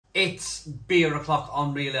It's beer o'clock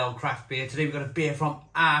on Real Ale Craft Beer. Today we've got a beer from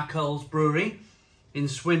Arkell's Brewery in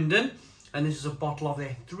Swindon, and this is a bottle of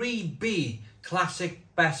their 3B Classic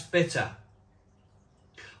Best Bitter.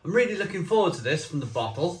 I'm really looking forward to this from the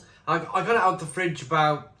bottle. I got it out the fridge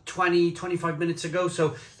about 20-25 minutes ago,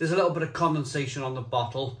 so there's a little bit of condensation on the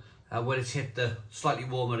bottle where it's hit the slightly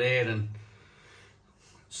warmer air, and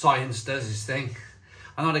science does its thing.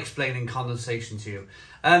 I'm not explaining condensation to you.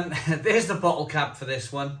 There's the bottle cap for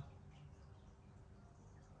this one.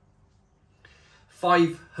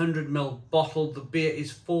 500ml bottle. The beer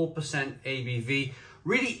is 4% ABV.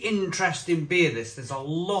 Really interesting beer this. There's a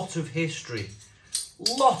lot of history.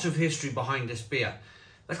 Behind this beer.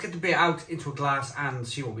 Let's get the beer out into a glass and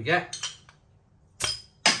see what we get.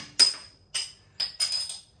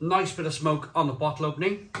 Nice bit of smoke on the bottle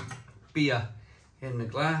opening. Beer in the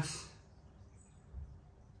glass.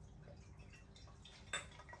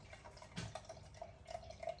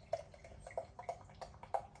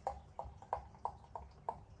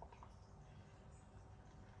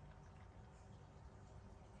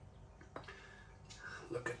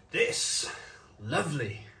 Look at this,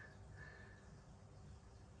 lovely.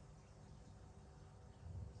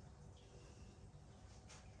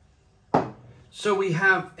 So we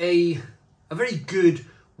have a very good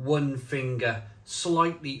one finger,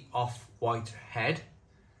 slightly off-white head.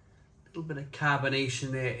 A little bit of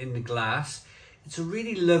carbonation there in the glass. It's a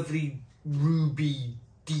really lovely ruby,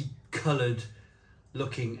 deep coloured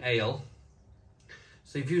looking ale.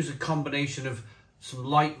 So they've used a combination of some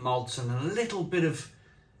light malts and a little bit of,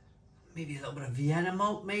 maybe a little bit of Vienna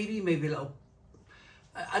malt, maybe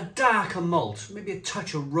a darker malt, maybe a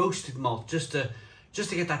touch of roasted malt, just to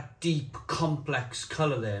get that deep, complex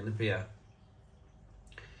colour there in the beer.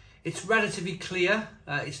 It's relatively clear.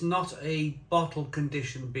 It's not a bottle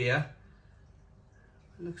conditioned beer.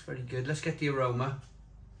 It looks very good. Let's get the aroma.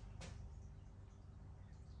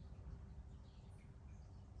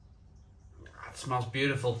 That smells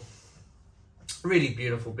beautiful. Really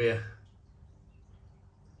beautiful beer.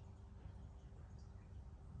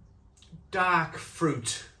 Dark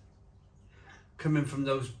fruit coming from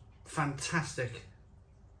those fantastic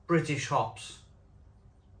British hops.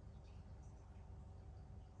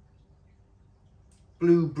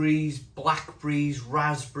 Blueberries, blackberries,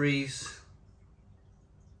 raspberries.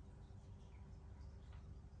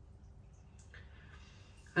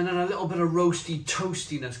 And then a little bit of roasty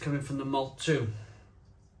toastiness coming from the malt too.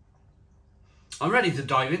 I'm ready to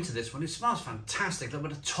dive into this one. It smells fantastic. A little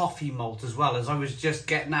bit of toffee malt as well, as I was just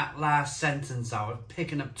getting that last sentence out,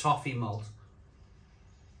 picking up toffee malt.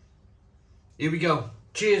 Here we go.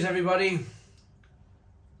 Cheers, everybody.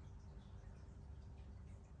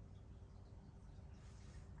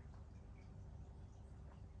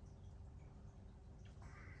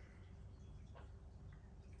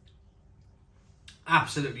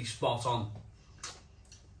 Absolutely spot on.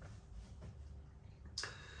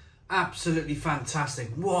 Absolutely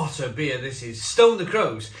fantastic. What a beer this is. Stone the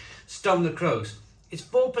Crows. Stone the Crows. It's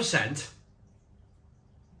 4%.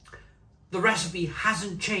 The recipe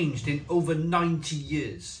hasn't changed in over 90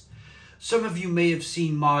 years. Some of you may have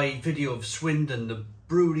seen my video of Swindon, the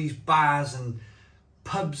breweries, bars and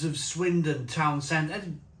pubs of Swindon town centre.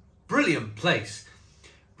 Brilliant place.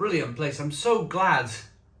 Brilliant place. I'm so glad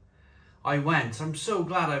I went. I'm so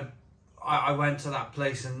glad I went to that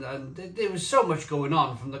place, and there was so much going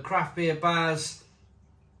on from the craft beer bars.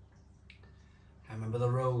 I remember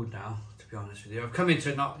the road now, to be honest with you. I've come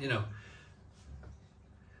into it not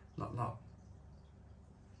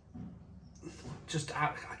just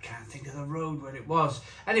out, I can't think of the road where it was.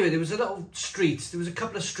 Anyway, there was a little street. There was a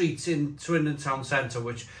couple of streets in Swindon town centre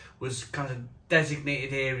which was kind of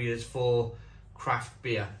designated areas for craft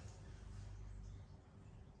beer.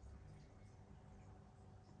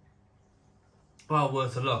 Well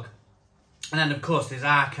worth a look. And then of course there's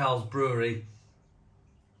Arkell's Brewery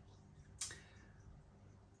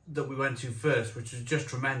that we went to first, which was just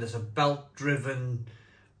tremendous. A belt driven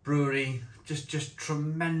brewery, just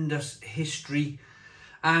tremendous history.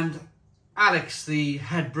 And Alex, the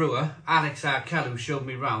head brewer, Alex Arkell, who showed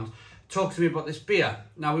me around, talked to me about this beer.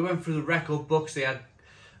 Now we went through the record books they had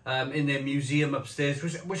in their museum upstairs,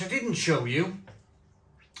 which I didn't show you.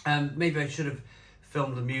 Maybe I should have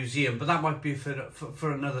filmed the museum, but that might be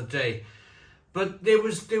for another day. But there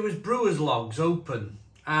was brewers logs open,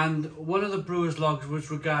 and one of the brewers logs was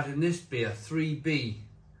regarding this beer, 3B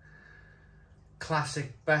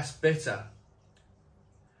Classic Best Bitter.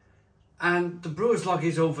 And the brewer's log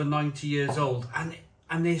is over 90 years old,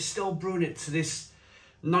 and they're still brewing it to this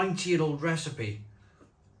 90-year-old recipe.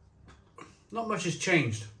 Not much has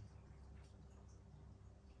changed.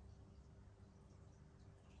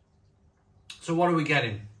 So what are we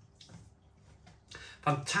getting?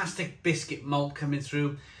 Fantastic biscuit malt coming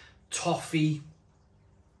through, toffee,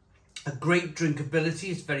 a great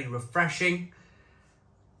drinkability, it's very refreshing.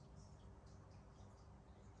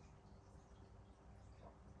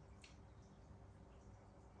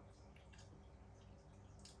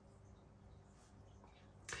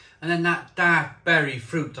 And then that dark berry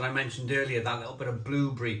fruit that I mentioned earlier, that little bit of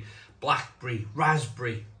blueberry, blackberry,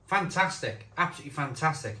 raspberry. Fantastic, absolutely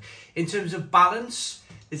fantastic. In terms of balance,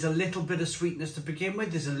 there's a little bit of sweetness to begin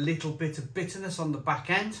with. There's a little bit of bitterness on the back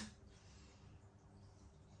end.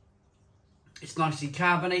 It's nicely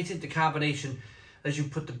carbonated. The carbonation, as you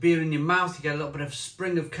put the beer in your mouth, you get a little bit of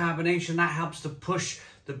spring of carbonation. That helps to push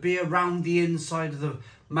the beer around the inside of the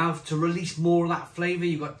mouth to release more of that flavour.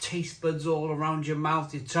 You've got taste buds all around your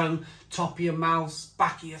mouth, your tongue, top of your mouth,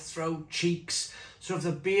 back of your throat, cheeks. So if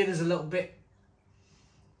the beer is a little bit,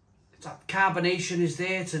 that carbonation is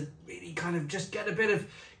there to really kind of just get it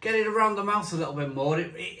around the mouth a little bit more.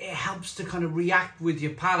 It helps to kind of react with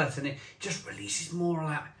your palate, and it just releases more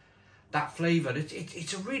of that flavour.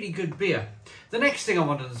 It's a really good beer. The next thing I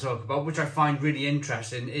wanted to talk about, which I find really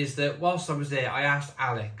interesting, is that whilst I was there, I asked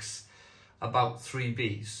Alex about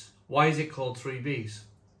 3Bs. Why is it called 3Bs?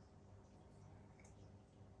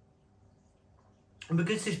 And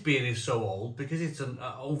because this beer is so old, because it's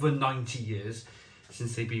over 90 years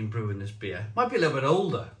since they've been brewing this beer, might be a little bit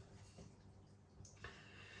older.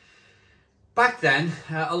 Back then,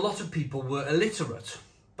 a lot of people were illiterate.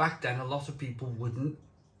 Back then, a lot of people wouldn't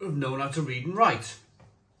have known how to read and write.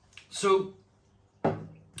 So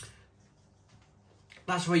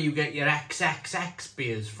that's where you get your XXX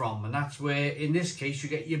beers from, and that's where, in this case, you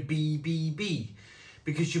get your BBB,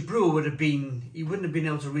 because your brewer would have been, he wouldn't have been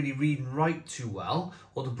able to really read and write too well,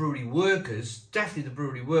 or the brewery workers, definitely the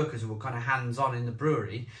brewery workers who were kind of hands-on in the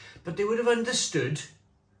brewery, but they would have understood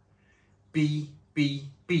BBB.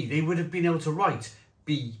 They would have been able to write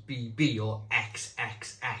BBB or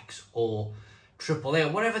XXX or AAA, or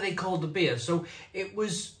whatever they called the beer. So it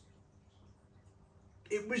was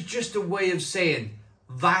just a way of saying,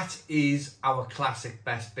 that is our classic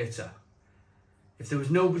best bitter. If there was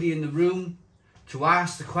nobody in the room to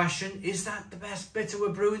ask the question, is that the best bitter we're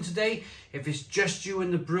brewing today? If it's just you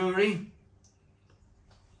in the brewery,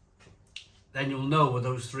 then you'll know with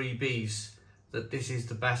those 3Bs that this is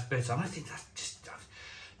the best bitter. And I think that's just,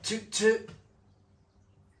 to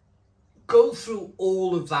go through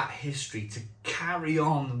all of that history, to carry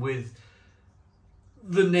on with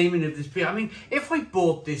the naming of this beer. I mean, if I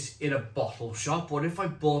bought this in a bottle shop, or if I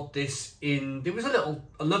bought this in, there was a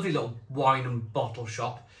lovely little wine and bottle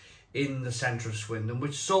shop in the centre of Swindon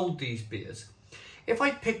which sold these beers. If I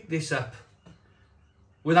picked this up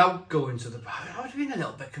without going to the, I would have been a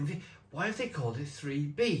little bit confused. Why have they called it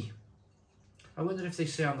 3B? I wonder if they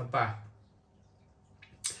say on the back.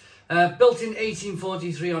 Built in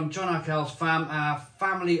 1843 on John Arkell's farm, our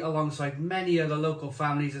family, alongside many other local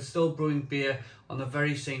families, are still brewing beer on the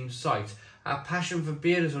very same site. Our passion for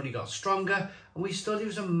beer has only got stronger, and we still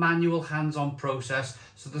use a manual hands-on process,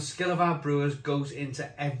 so the skill of our brewers goes into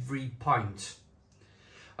every pint.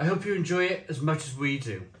 I hope you enjoy it as much as we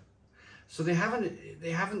do. So they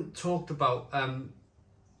haven't talked about oh,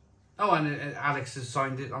 and Alex has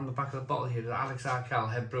signed it on the back of the bottle here, Alex Arkell,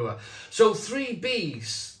 head brewer. So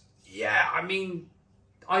 3Bs. Yeah, I mean,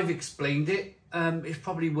 I've explained it. It's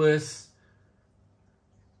probably worth,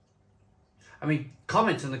 I mean,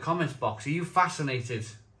 comment in the comments box. Are you fascinated?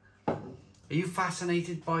 Are you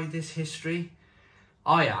fascinated by this history?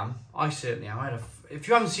 I am. I certainly am. If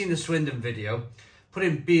you haven't seen the Swindon video, put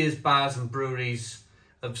in beers, bars and breweries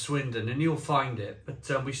of Swindon and you'll find it.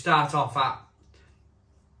 But we start off at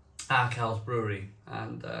Arkell's Brewery,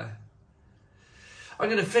 and I'm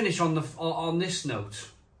going to finish on this note.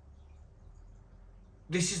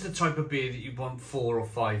 This is the type of beer that you want 4 or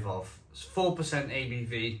 5 of. It's 4%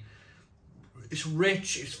 ABV. It's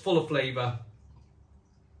rich, it's full of flavour.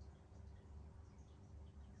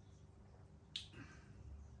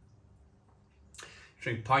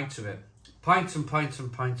 Drink pints of it. Pints and pints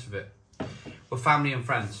and pints of it. With family and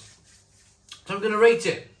friends. So I'm going to rate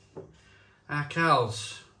it.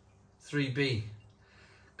 Arkell's 3B.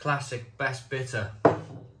 Classic, best bitter.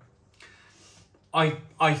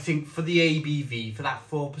 I think for the ABV, for that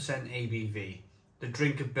 4% ABV, the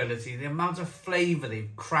drinkability, the amount of flavour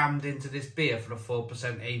they've crammed into this beer for the 4%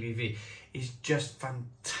 ABV is just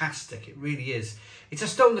fantastic. It really is. It's a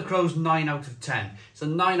Stone the Crow's 9 out of 10. It's a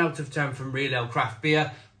 9 out of 10 from Real Ale Craft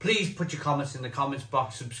Beer. Please put your comments in the comments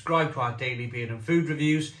box. Subscribe to our daily beer and food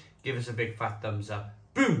reviews. Give us a big fat thumbs up.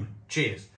 Boom. Cheers.